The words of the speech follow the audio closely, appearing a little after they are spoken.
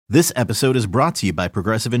This episode is brought to you by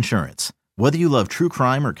Progressive Insurance. Whether you love true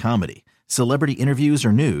crime or comedy, celebrity interviews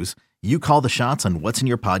or news, you call the shots on what's in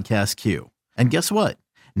your podcast queue. And guess what?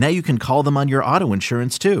 Now you can call them on your auto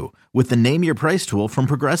insurance too with the Name Your Price tool from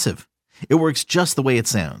Progressive. It works just the way it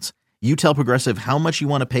sounds. You tell Progressive how much you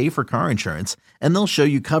want to pay for car insurance, and they'll show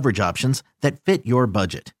you coverage options that fit your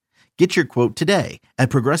budget. Get your quote today at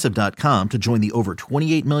Progressive.com to join the over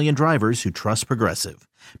 28 million drivers who trust Progressive.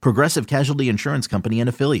 Progressive Casualty Insurance Company and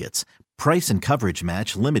Affiliates. Price and coverage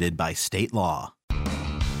match limited by state law.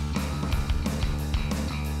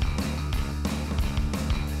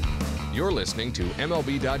 You're listening to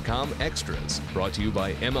MLB.com Extras, brought to you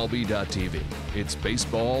by MLB.tv. It's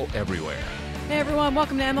baseball everywhere. Hey everyone,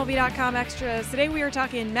 welcome to MLB.com Extras. Today we are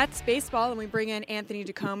talking Mets baseball, and we bring in Anthony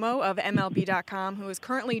DiComo of MLB.com, who is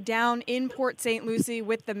currently down in Port St. Lucie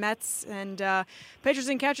with the Mets. And pitchers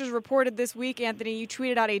and catchers reported this week. Anthony, you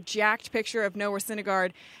tweeted out a jacked picture of Noah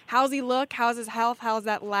Syndergaard. How's he look? How's his health? How's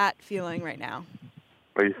that lat feeling right now?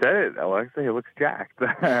 Well, you said it, Alexa. He looks jacked.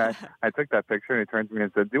 I took that picture, and he turned to me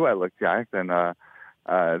and said, "Do I look jacked?" And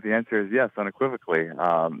the answer is yes, unequivocally.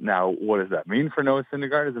 Now, what does that mean for Noah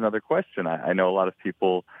Syndergaard is another question. I know a lot of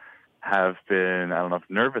people have been, I don't know if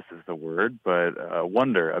nervous is the word, but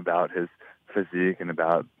wonder about his physique and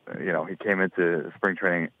about, he came into spring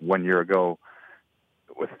training 1 year ago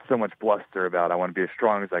with so much bluster about I want to be as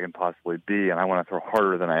strong as I can possibly be, and I want to throw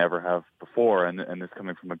harder than I ever have before. And this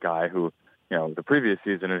coming from a guy who, the previous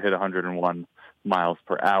season had hit 101 miles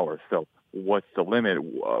per hour. So what's the limit?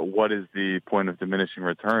 What is the point of diminishing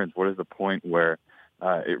returns? What is the point where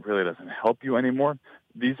it really doesn't help you anymore?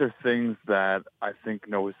 These are things that I think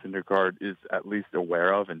Noah Syndergaard is at least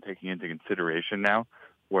aware of and taking into consideration now,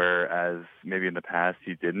 whereas maybe in the past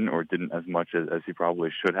he didn't or didn't as much as he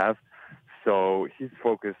probably should have. So he's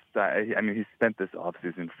focused. He spent this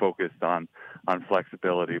offseason focused on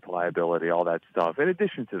flexibility, pliability, all that stuff, in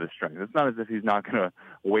addition to the strength. It's not as if he's not going to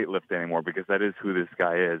weightlift anymore, because that is who this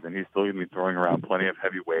guy is, and he's still going to be throwing around plenty of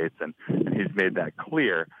heavy weights, and he's made that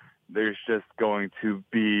clear. There's just going to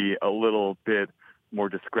be a little bit more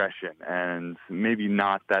discretion and maybe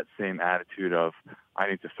not that same attitude of I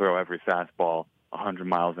need to throw every fastball 100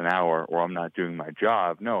 miles an hour or I'm not doing my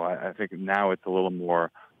job. No, I think now it's a little more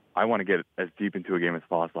I want to get as deep into a game as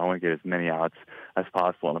possible. I want to get as many outs as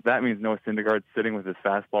possible. And if that means Noah Syndergaard sitting with his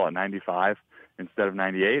fastball at 95 instead of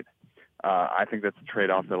 98, I think that's a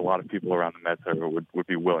trade-off that a lot of people around the Mets would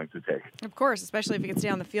be willing to take. Of course, especially if he can stay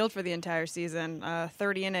on the field for the entire season.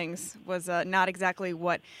 30 innings was not exactly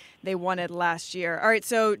what they wanted last year. All right,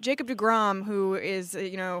 so Jacob deGrom, who is,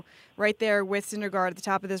 right there with Syndergaard at the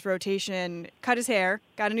top of this rotation, cut his hair,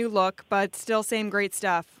 got a new look, but still same great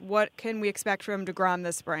stuff. What can we expect from deGrom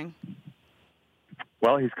this spring?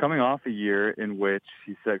 Well, he's coming off a year in which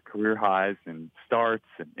he set career highs in starts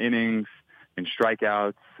and innings and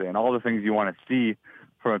strikeouts and all the things you want to see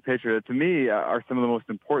from a pitcher that, to me, are some of the most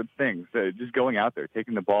important things. Just going out there,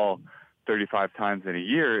 taking the ball 35 times in a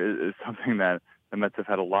year is something that the Mets have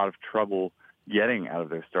had a lot of trouble getting out of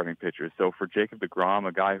their starting pitchers. So for Jacob deGrom,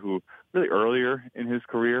 a guy who really earlier in his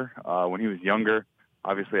career, when he was younger,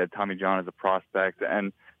 obviously had Tommy John as a prospect,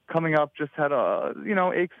 and coming up just had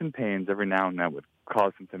aches and pains every now and then would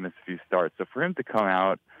cause him to miss a few starts. So for him to come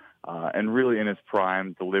out and really in his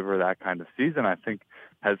prime deliver that kind of season, I think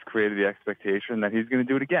has created the expectation that he's going to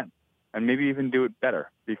do it again and maybe even do it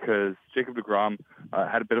better, because Jacob deGrom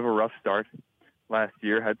had a bit of a rough start last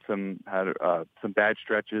year, had some bad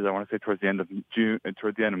stretches, I want to say towards the end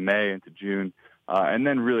of May into June, and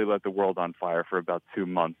then really lit the world on fire for about 2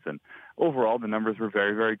 months. And overall, the numbers were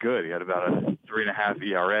very, very good. He had about a 3.5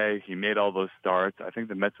 ERA. He made all those starts. I think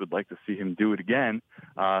the Mets would like to see him do it again,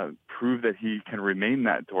 prove that he can remain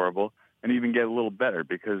that durable and even get a little better,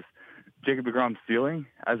 because Jacob deGrom's ceiling,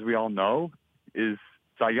 as we all know, is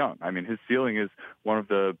Cy Young. I mean, his ceiling is one of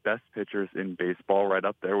the best pitchers in baseball, right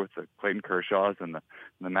up there with the Clayton Kershaws and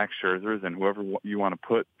the Max Scherzers and whoever you want to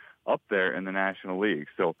put up there in the National League.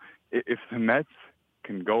 So if the Mets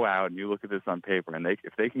can go out and you look at this on paper, and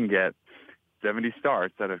if they can get 70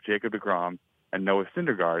 starts out of Jacob deGrom and Noah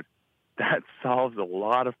Syndergaard, that solves a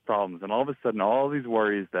lot of problems. And all of a sudden, all these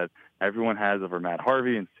worries that everyone has over Matt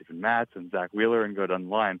Harvey and Stephen Matz and Zach Wheeler and go down the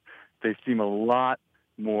line, they seem a lot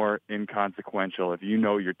more inconsequential if you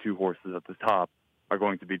know your two horses at the top are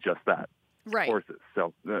going to be just that, right, horses.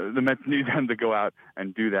 So the Mets need them to go out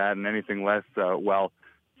and do that, and anything less,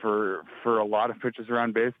 for a lot of pitchers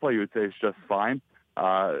around baseball, you would say it's just fine.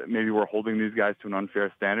 Maybe we're holding these guys to an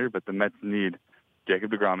unfair standard, but the Mets need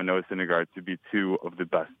Jacob deGrom and Noah Syndergaard to be two of the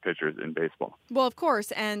best pitchers in baseball. Well, of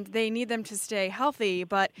course, and they need them to stay healthy,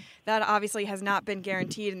 but that obviously has not been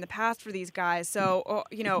guaranteed in the past for these guys. So,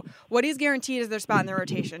 what is guaranteed is their spot in the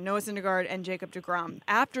rotation, Noah Syndergaard and Jacob deGrom.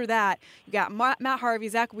 After that, you got Matt Harvey,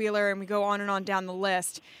 Zach Wheeler, and we go on down the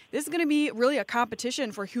list. This is going to be really a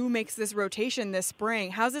competition for who makes this rotation this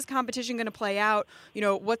spring. How's this competition going to play out?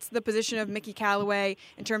 What's the position of Mickey Callaway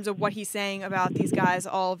in terms of what he's saying about these guys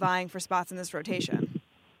all vying for spots in this rotation?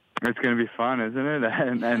 It's going to be fun, isn't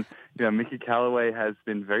it? And Mickey Callaway has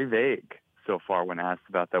been very vague so far when asked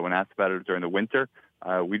about that. When asked about it during the winter,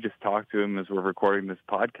 we just talked to him as we're recording this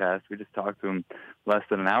podcast. We just talked to him less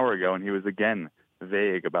than an hour ago, and he was again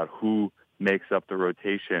vague about who makes up the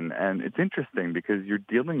rotation. And it's interesting because you're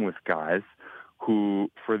dealing with guys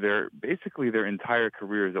who, for their entire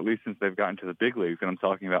careers, at least since they've gotten to the big leagues, and I'm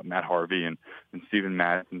talking about Matt Harvey and Steven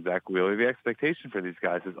Matz and Zach Wheeler, the expectation for these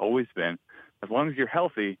guys has always been, as long as you're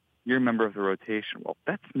healthy, you're a member of the rotation. Well,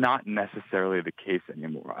 that's not necessarily the case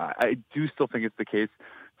anymore. I do still think it's the case,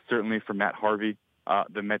 certainly for Matt Harvey.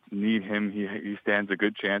 The Mets need him. He stands a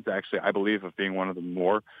good chance, actually, I believe, of being one of the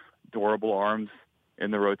more durable arms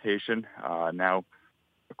in the rotation. Now,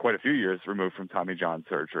 quite a few years removed from Tommy John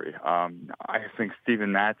surgery. I think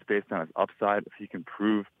Steven Matz, based on his upside, if he can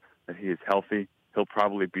prove that he is healthy, he'll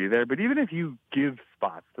probably be there. But even if you give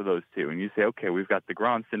spots to those two and you say, okay, we've got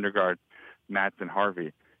deGrom, Syndergaard, Matz, and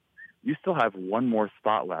Harvey, you still have one more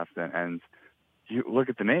spot left. And you look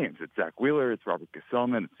at the names. It's Zach Wheeler, it's Robert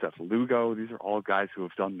Gesellman, it's Seth Lugo. These are all guys who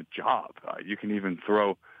have done the job. You can even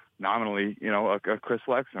throw nominally, a Chris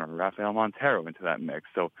Flexner or Rafael Montero into that mix.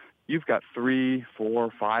 So you've got 3,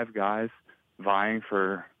 4, 5 guys vying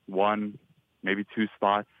for 1, maybe 2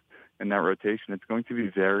 spots in that rotation. It's going to be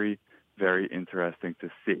very, very interesting to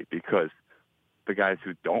see, because the guys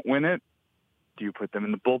who don't win it, do you put them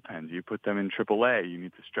in the bullpen? Do you put them in AAA? You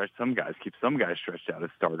need to stretch some guys, keep some guys stretched out as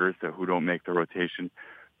starters who don't make the rotation.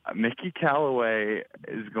 Mickey Callaway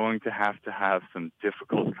is going to have some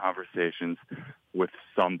difficult conversations with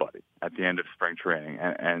somebody at the end of spring training.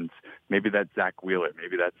 And maybe that's Zach Wheeler,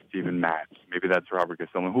 maybe that's Steven Matz, maybe that's Robert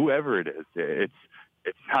Gesellman, whoever it is.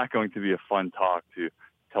 It's not going to be a fun talk to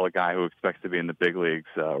tell a guy who expects to be in the big leagues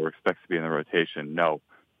or expects to be in the rotation, no,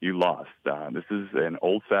 you lost. This is an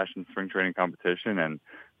old-fashioned spring training competition, and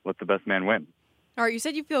let the best man win. All right, you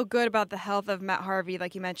said you feel good about the health of Matt Harvey,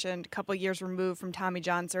 like you mentioned, a couple of years removed from Tommy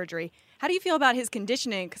John surgery. How do you feel about his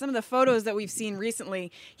conditioning? Because some of the photos that we've seen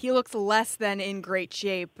recently, he looks less than in great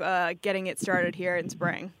shape getting it started here in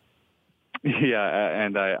spring. Yeah,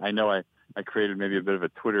 and I know I created maybe a bit of a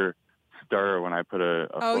Twitter stir when I put a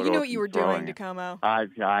photo. Oh, you know what you were doing, DeComo.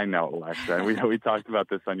 I know, Alexa. And we talked about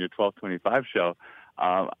this on your 1225 show.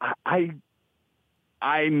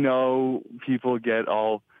 I know people get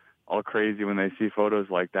all crazy when they see photos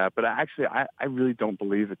like that, but actually I really don't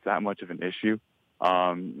believe it's that much of an issue.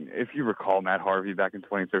 If you recall Matt Harvey back in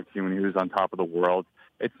 2013 when he was on top of the world,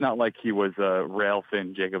 it's not like he was a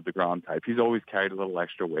rail-thin Jacob deGrom type. He's always carried a little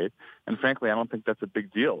extra weight, and frankly, I don't think that's a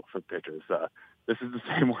big deal for pitchers. This is the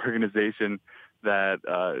same organization that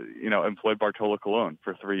employed Bartolo Colon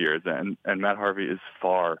for 3 years, and Matt Harvey is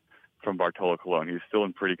far from Bartolo Colon. He's still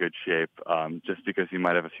in pretty good shape. Just because he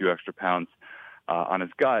might have a few extra pounds on his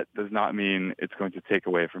gut does not mean it's going to take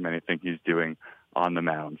away from anything he's doing on the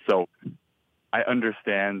mound. So I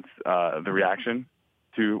understand the reaction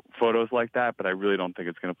to photos like that, but I really don't think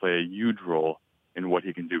it's going to play a huge role in what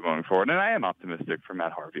he can do going forward. And I am optimistic for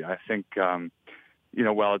Matt Harvey. I think,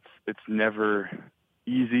 while it's never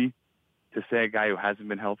easy to say a guy who hasn't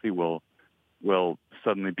been healthy will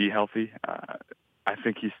suddenly be healthy, I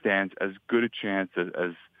think he stands as good a chance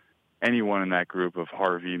as anyone in that group of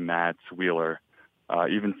Harvey, Matz, Wheeler,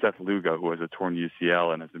 even Seth Lugo, who has a torn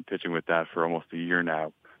UCL and has been pitching with that for almost a year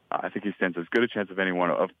now. I think he stands as good a chance of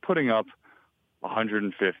anyone of putting up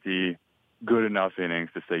 150 good enough innings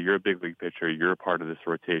to say you're a big league pitcher, you're a part of this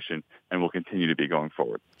rotation, and will continue to be going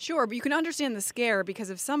forward. Sure, but you can understand the scare, because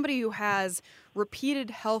if somebody who has repeated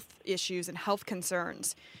health issues and health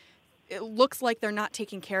concerns, it looks like they're not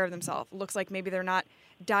taking care of themselves. It looks like maybe they're not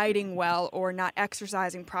dieting well or not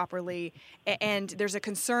exercising properly, and there's a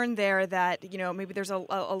concern there that maybe there's a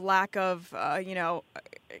lack of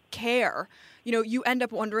care. You end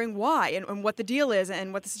up wondering why and what the deal is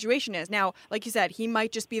and what the situation is. Now, like you said, he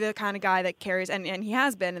might just be the kind of guy that carries, and he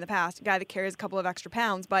has been in the past, a guy that carries a couple of extra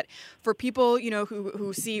pounds. But for people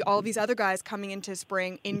who see all these other guys coming into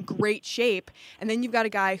spring in great shape, and then you've got a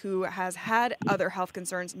guy who has had other health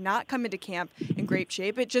concerns not come into camp in great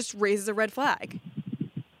shape, it just raises a red flag.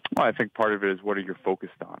 Well, I think part of it is what are you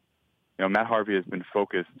focused on? Matt Harvey has been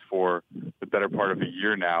focused for the better part of a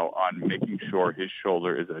year now on making sure his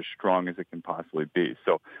shoulder is as strong as it can possibly be.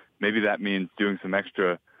 So maybe that means doing some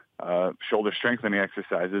extra shoulder strengthening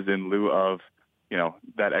exercises in lieu of,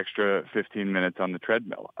 that extra 15 minutes on the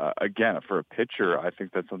treadmill. Again, for a pitcher, I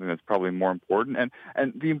think that's something that's probably more important.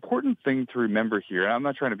 And the important thing to remember here, and I'm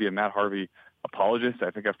not trying to be a Matt Harvey apologist.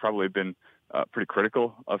 I think I've probably been pretty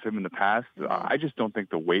critical of him in the past. I just don't think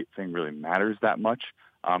the weight thing really matters that much.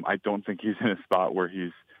 I don't think he's in a spot where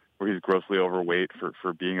he's grossly overweight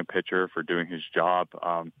for being a pitcher, for doing his job.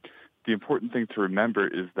 The important thing to remember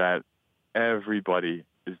is that everybody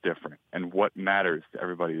is different, and what matters to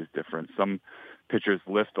everybody is different. Some pitchers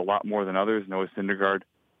lift a lot more than others, Noah Syndergaard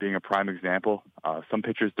being a prime example. Some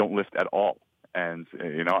pitchers don't lift at all. And,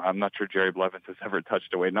 I'm not sure Jerry Blevins has ever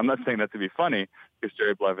touched a weight. And I'm not saying that to be funny, because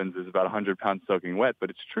Jerry Blevins is about 100 pounds soaking wet, but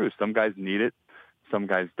it's true. Some guys need it. Some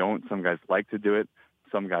guys don't. Some guys like to do it.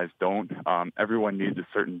 Some guys don't. Everyone needs a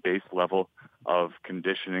certain base level of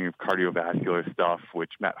conditioning, of cardiovascular stuff,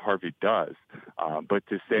 which Matt Harvey does. But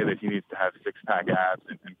to say that he needs to have six-pack abs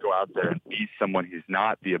and go out there and be someone he's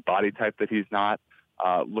not, be a body type that he's not,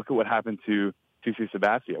 look at what happened to CC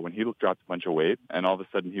Sabathia when he dropped a bunch of weight, and all of a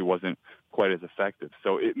sudden he wasn't quite as effective.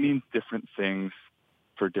 So it means different things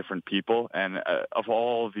for different people. And of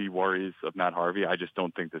all the worries of Matt Harvey, I just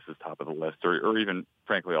don't think this is top of the list, or even,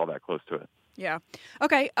 frankly, all that close to it. Yeah.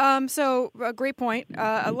 Okay. So great point.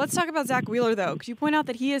 Let's talk about Zach Wheeler, though. Could you point out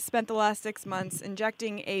that he has spent the last 6 months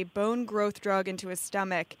injecting a bone growth drug into his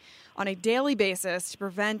stomach on a daily basis to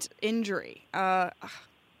prevent injury?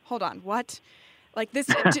 Hold on. What? Like this,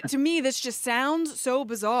 to me, this just sounds so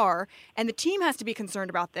bizarre, and the team has to be concerned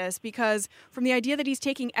about this because from the idea that he's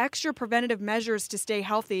taking extra preventative measures to stay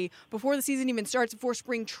healthy before the season even starts, before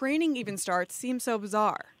spring training even starts, seems so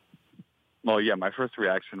bizarre. Well, yeah, my first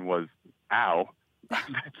reaction was, ow.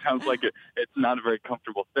 That sounds like it's not a very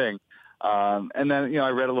comfortable thing. And then, I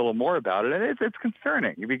read a little more about it, and it's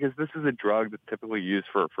concerning because this is a drug that's typically used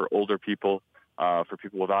for older people, for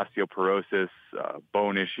people with osteoporosis,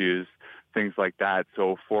 bone issues, things like that.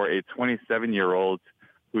 So for a 27-year-old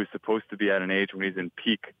who's supposed to be at an age when he's in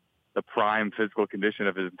the prime physical condition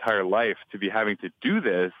of his entire life, to be having to do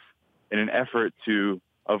this in an effort to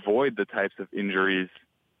avoid the types of injuries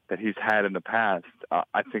that he's had in the past,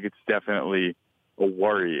 I think it's definitely a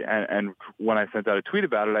worry. And when I sent out a tweet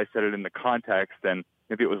about it, I said it in the context, and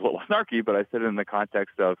maybe it was a little snarky, but I said it in the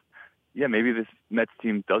context of, maybe this Mets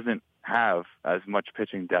team doesn't have as much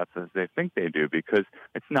pitching depth as they think they do, because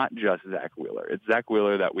it's not just Zach Wheeler. It's Zach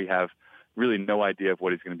Wheeler that we have really no idea of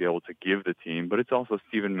what he's going to be able to give the team, but it's also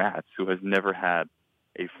Steven Matz, who has never had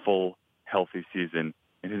a full healthy season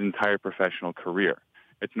in his entire professional career.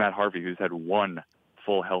 It's Matt Harvey, who's had one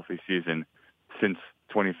full healthy season since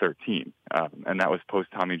 2013, and that was post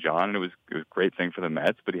Tommy John, and it was a great thing for the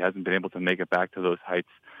Mets, but he hasn't been able to make it back to those heights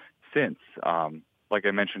since. Like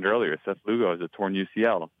I mentioned earlier, Seth Lugo has a torn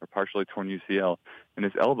UCL, or partially torn UCL, in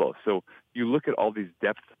his elbow. So you look at all these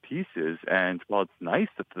depth pieces, and while it's nice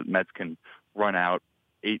that the Mets can run out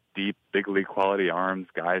 8 deep, big league quality arms,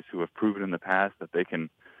 guys who have proven in the past that they can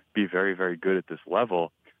be very, very good at this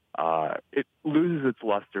level, it loses its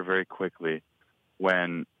luster very quickly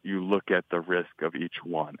when you look at the risk of each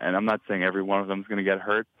one. And I'm not saying every one of them is going to get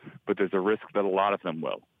hurt, but there's a risk that a lot of them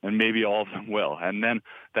will, and maybe all of them will. And then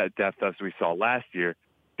that depth, as we saw last year,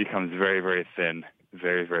 becomes very, very thin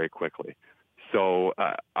very, very quickly. So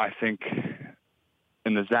I think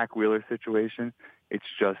in the Zach Wheeler situation, it's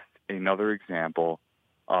just another example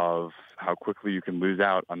of how quickly you can lose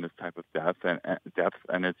out on this type of depth,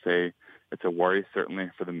 and it's a worry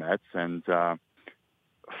certainly for the Mets, and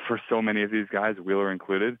for so many of these guys, Wheeler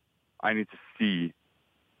included. I need to see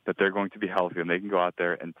that they're going to be healthy and they can go out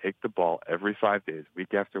there and take the ball every 5 days,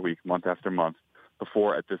 week after week, month after month,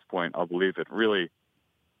 before at this point I'll believe it. Really,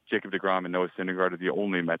 Jacob deGrom and Noah Syndergaard are the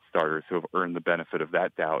only Mets starters who have earned the benefit of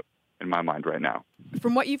that doubt in my mind right now.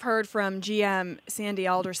 From what you've heard from GM Sandy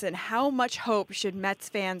Alderson, how much hope should Mets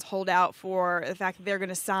fans hold out for the fact that they're going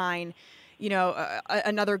to sign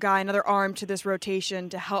another guy, another arm to this rotation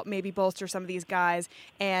to help maybe bolster some of these guys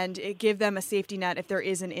and give them a safety net if there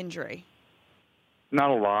is an injury? Not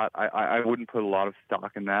a lot. I wouldn't put a lot of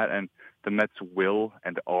stock in that, and the Mets will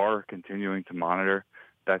and are continuing to monitor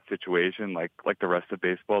that situation. Like the rest of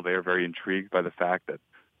baseball, they are very intrigued by the fact that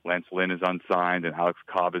Lance Lynn is unsigned and Alex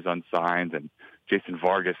Cobb is unsigned and Jason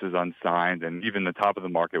Vargas is unsigned, and even the top of the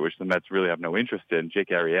market, which the Mets really have no interest in, Jake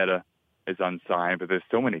Arrieta, is unsigned. But there's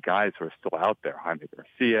so many guys who are still out there. Jaime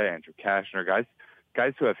Garcia, Andrew Cashner,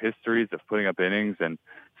 guys who have histories of putting up innings and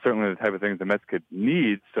certainly the type of things the Mets could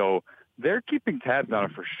need. So they're keeping tabs on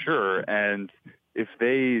it for sure. And if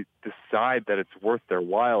they decide that it's worth their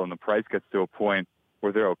while and the price gets to a point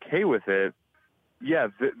where they're okay with it, yeah,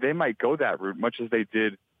 they might go that route, much as they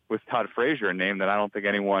did with Todd Frazier, a name that I don't think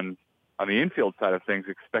anyone on the infield side of things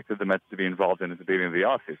expected the Mets to be involved in at the beginning of the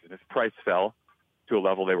offseason. His price fell to a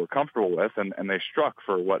level they were comfortable with, and they struck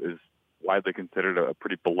for what is widely considered a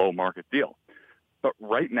pretty below-market deal. But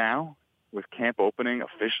right now, with camp opening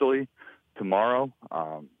officially tomorrow,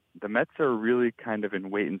 the Mets are really kind of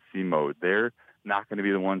in wait-and-see mode. They're not going to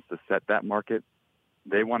be the ones to set that market.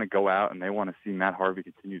 They want to go out and they want to see Matt Harvey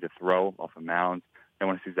continue to throw off a mound. They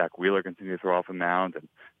want to see Zach Wheeler continue to throw off a mound and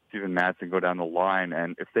Steven Matson go down the line.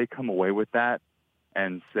 And if they come away with that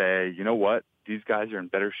and say, you know what, these guys are in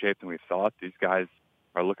better shape than we thought, these guys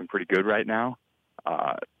are looking pretty good right now,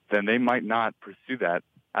 then they might not pursue that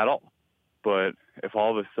at all. But if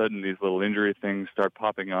all of a sudden these little injury things start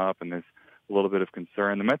popping up and there's a little bit of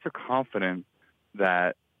concern, the Mets are confident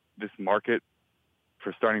that this market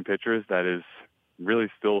for starting pitchers that is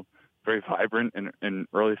really still very vibrant in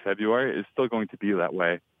early February is still going to be that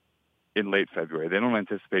way in late February. They don't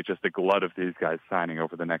anticipate just a glut of these guys signing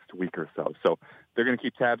over the next week or so. So they're going to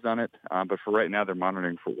keep tabs on it. But for right now, they're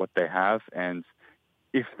monitoring for what they have. And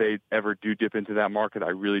if they ever do dip into that market, I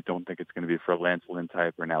really don't think it's going to be for a Lance Lynn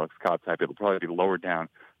type or an Alex Cobb type. It'll probably be lower down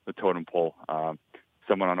the totem pole.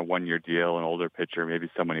 Someone on a one-year deal, an older pitcher, maybe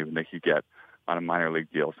someone even that you get on a minor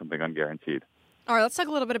league deal, something unguaranteed. All right, let's talk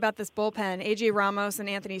a little bit about this bullpen. A.J. Ramos and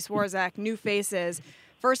Anthony Swarzak, new faces.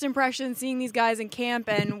 First impression, seeing these guys in camp,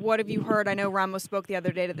 and what have you heard? I know Ramos spoke the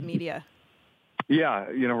other day to the media. Yeah,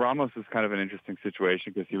 Ramos is kind of an interesting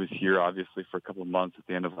situation because he was here, obviously, for a couple of months at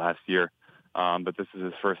the end of last year. But this is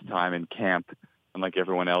his first time in camp. And like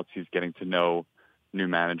everyone else, he's getting to know new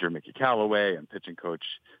manager Mickey Callaway and pitching coach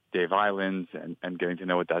Dave Islands and getting to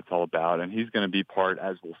know what that's all about. And he's going to be part,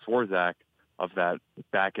 as will Swarzak, of that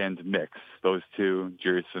back-end mix. Those two,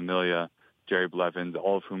 Jeurys Familia, Jerry Blevins,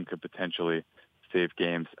 all of whom could potentially save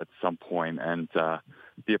games at some point and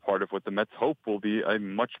be a part of what the Mets hope will be a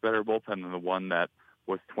much better bullpen than the one that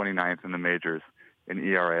was 29th in the majors in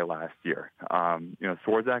ERA last year.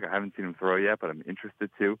 Swarzak, I haven't seen him throw yet, but I'm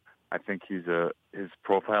interested to. I think his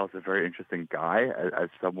profile is a very interesting guy as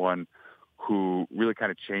someone who really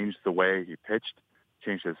kind of changed the way he pitched,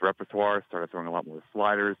 changed his repertoire, started throwing a lot more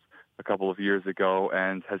sliders a couple of years ago,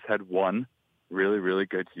 and has had one really, really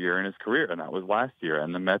good year in his career, and that was last year.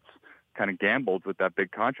 And the Mets kind of gambled with that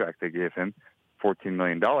big contract they gave him, $14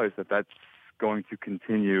 million, that's going to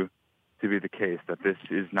continue to be the case, that this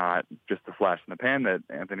is not just a flash in the pan, that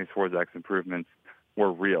Anthony Swarzak's improvements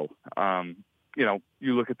were real.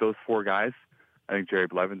 You look at those four guys, I think Jerry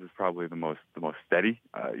Blevins is probably the most steady.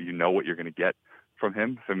 You know what you're going to get from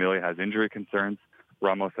him. Familia has injury concerns.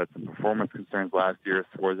 Ramos had some performance concerns last year.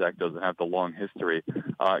 Swarzak doesn't have the long history.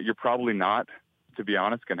 You're probably not, to be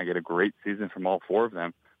honest, going to get a great season from all four of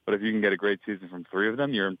them. But if you can get a great season from three of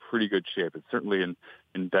them, you're in pretty good shape. It's certainly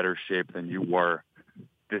in better shape than you were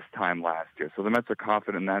this time last year. So the Mets are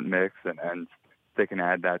confident in that mix, and they can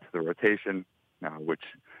add that to the rotation, which,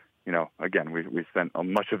 again, we spent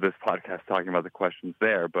much of this podcast talking about the questions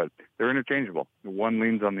there, but they're interchangeable. One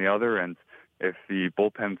leans on the other, and if the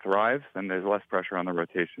bullpen thrives, then there's less pressure on the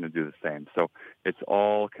rotation to do the same. So it's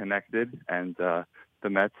all connected, and the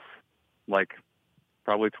Mets, like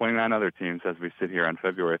probably 29 other teams as we sit here on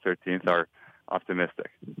February 13th, are optimistic.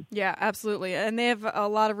 Yeah, absolutely. And they have a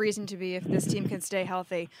lot of reason to be if this team can stay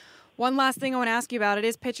healthy. One last thing I want to ask you about, it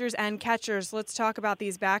is pitchers and catchers. Let's talk about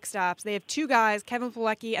these backstops. They have two guys, Kevin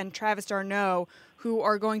Plawecki and Travis d'Arnaud, who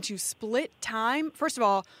are going to split time. First of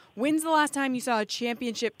all, when's the last time you saw a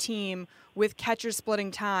championship team with catchers splitting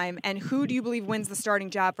time, and who do you believe wins the starting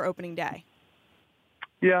job for opening day?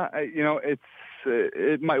 Yeah,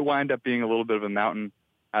 it might wind up being a little bit of a mountain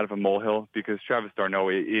out of a molehill because Travis d'Arnaud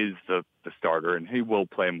is the starter, and he will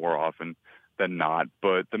play more often than not.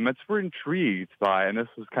 But the Mets were intrigued by, and this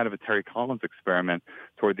was kind of a Terry Collins experiment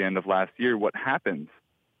toward the end of last year, what happens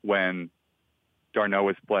when d'Arnaud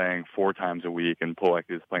is playing 4 times a week and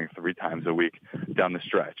Plawecki is playing 3 times a week down the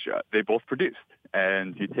stretch. They both produced.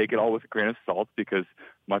 And you take it all with a grain of salt because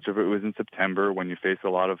much of it was in September when you face a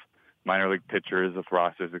lot of minor league pitchers, the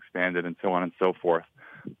rosters expanded, and so on and so forth.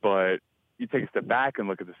 But you take a step back and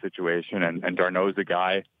look at the situation, and d'Arnaud is a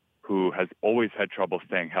guy who has always had trouble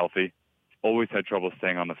staying healthy, always had trouble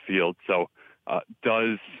staying on the field. So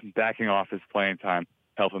does backing off his playing time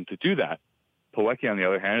help him to do that? Plawecki, on the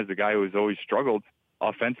other hand, is a guy who has always struggled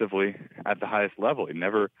offensively at the highest level. He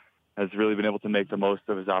never has really been able to make the most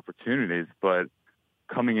of his opportunities, but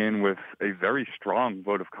coming in with a very strong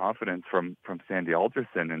vote of confidence from Sandy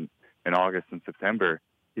Alderson in August and September,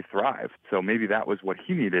 he thrived. So maybe that was what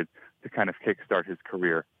he needed to kind of kickstart his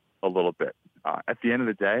career a little bit. At the end of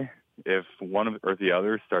the day, if one or the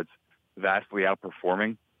other starts vastly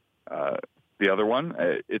outperforming the other one,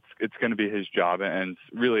 it's going to be his job. And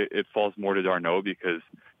really, it falls more to d'Arnaud because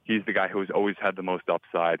he's the guy who's always had the most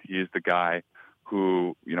upside. He is the guy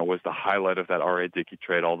who, was the highlight of that R.A. Dickey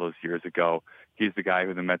trade all those years ago. He's the guy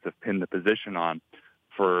who the Mets have pinned the position on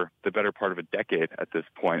for the better part of a decade at this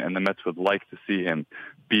point, and the Mets would like to see him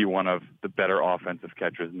be one of the better offensive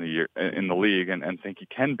catchers in the league, and think he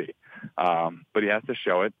can be. But he has to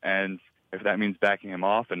show it, and if that means backing him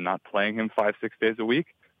off and not playing him 5-6 days a week,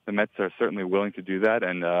 the Mets are certainly willing to do that,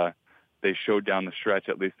 and they showed down the stretch,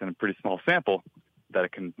 at least in a pretty small sample, that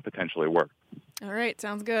it can potentially work. All right,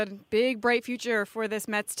 sounds good. Big, bright future for this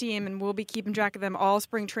Mets team, and we'll be keeping track of them all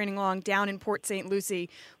spring training long down in Port St. Lucie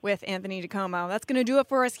with Anthony DiComo. That's going to do it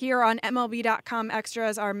for us here on MLB.com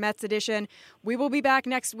Extras, our Mets edition. We will be back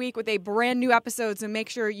next week with a brand new episode, so make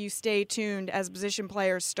sure you stay tuned as position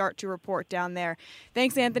players start to report down there.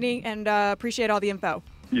 Thanks, Anthony, and appreciate all the info.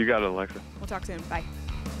 You got it, Alexa. We'll talk soon. Bye.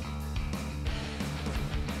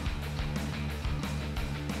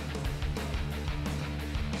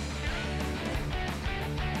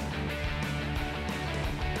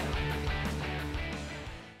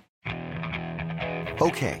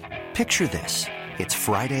 Okay, picture this. It's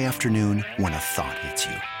Friday afternoon when a thought hits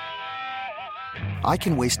you. I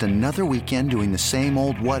can waste another weekend doing the same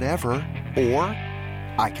old whatever, or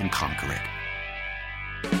I can conquer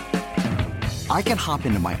it. I can hop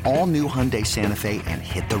into my all-new Hyundai Santa Fe and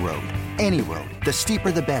hit the road. Any road. The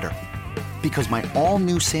steeper, the better. Because my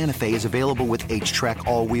all-new Santa Fe is available with H-Track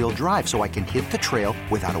all-wheel drive, so I can hit the trail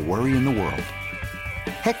without a worry in the world.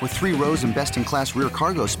 Heck, with 3 rows and best-in-class rear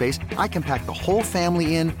cargo space, I can pack the whole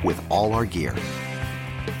family in with all our gear.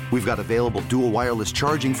 We've got available dual wireless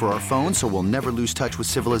charging for our phones, so we'll never lose touch with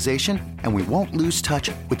civilization, and we won't lose touch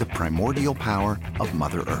with the primordial power of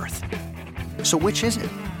Mother Earth. So which is it?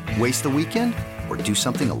 Waste the weekend or do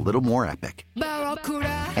something a little more epic?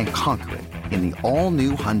 And conquer it in the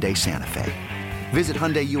all-new Hyundai Santa Fe. Visit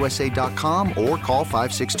HyundaiUSA.com or call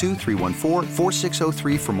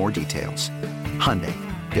 562-314-4603 for more details. Hyundai,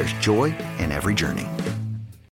 there's joy in every journey.